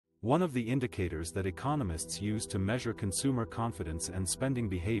One of the indicators that economists use to measure consumer confidence and spending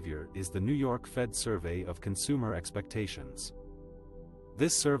behavior is the New York Fed Survey of Consumer Expectations.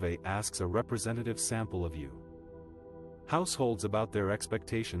 This survey asks a representative sample of households about their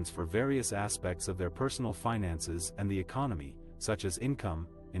expectations for various aspects of their personal finances and the economy, such as income,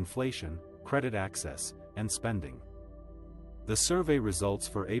 inflation, credit access, and spending. The survey results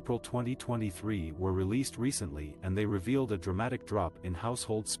for April 2023 were released recently, and they revealed a dramatic drop in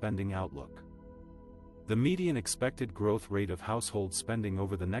household spending outlook. The median expected growth rate of household spending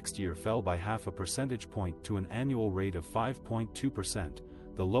over the next year fell by 0.5 percentage point to an annual rate of 5.2%,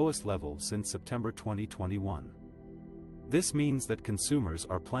 the lowest level since September 2021. This means that consumers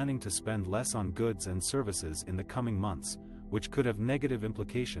are planning to spend less on goods and services in the coming months, which could have negative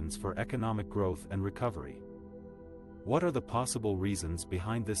implications for economic growth and recovery. What are the possible reasons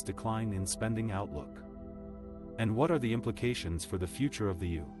behind this decline in spending outlook? And what are the implications for the future of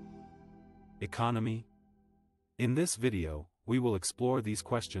the economy? In this video, we will explore these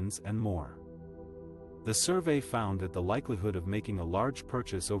questions and more. The survey found that the likelihood of making a large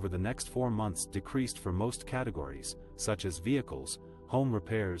purchase over the next 4 months decreased for most categories, such as vehicles, home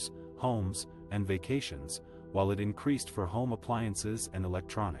repairs, homes, and vacations, while it increased for home appliances and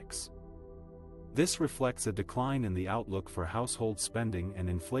electronics. This reflects a decline in the outlook for household spending and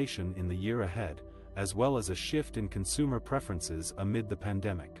inflation in the year ahead, as well as a shift in consumer preferences amid the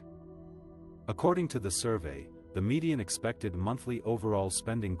pandemic. According to the survey, the median expected monthly overall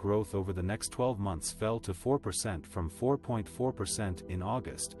spending growth over the next 12 months fell to 4% from 4.4% in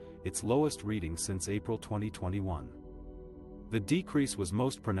August, its lowest reading since April 2021. The decrease was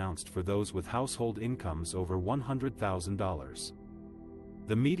most pronounced for those with household incomes over $100,000.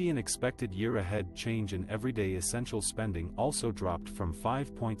 The median expected year-ahead change in everyday essential spending also dropped from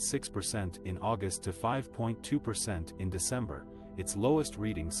 5.6% in August to 5.2% in December, its lowest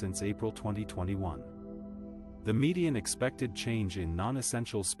reading since April 2021. The median expected change in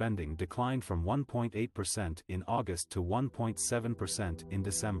non-essential spending declined from 1.8% in August to 1.7% in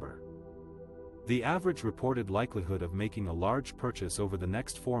December. The average reported likelihood of making a large purchase over the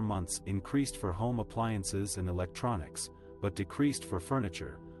next 4 months increased for home appliances and electronics, but decreased for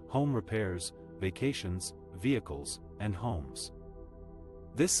furniture, home repairs, vacations, vehicles, and homes.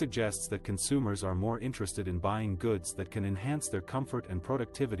 This suggests that consumers are more interested in buying goods that can enhance their comfort and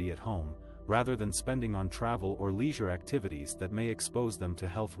productivity at home, rather than spending on travel or leisure activities that may expose them to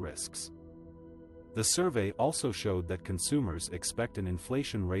health risks. The survey also showed that consumers expect an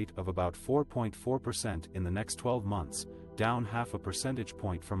inflation rate of about 4.4% in the next 12 months, down 0.5 percentage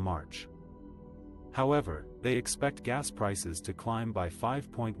point from March. However, they expect gas prices to climb by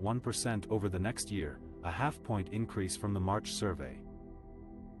 5.1% over the next year, a 0.5 point increase from the March survey.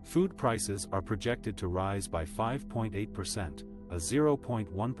 Food prices are projected to rise by 5.8%, a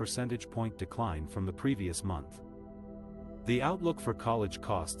 0.1 percentage point decline from the previous month. The outlook for college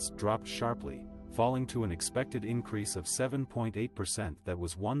costs dropped sharply, falling to an expected increase of 7.8% that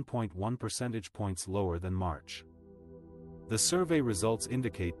was 1.1 percentage points lower than March. The survey results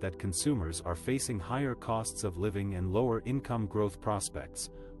indicate that consumers are facing higher costs of living and lower income growth prospects,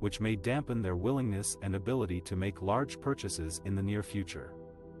 which may dampen their willingness and ability to make large purchases in the near future.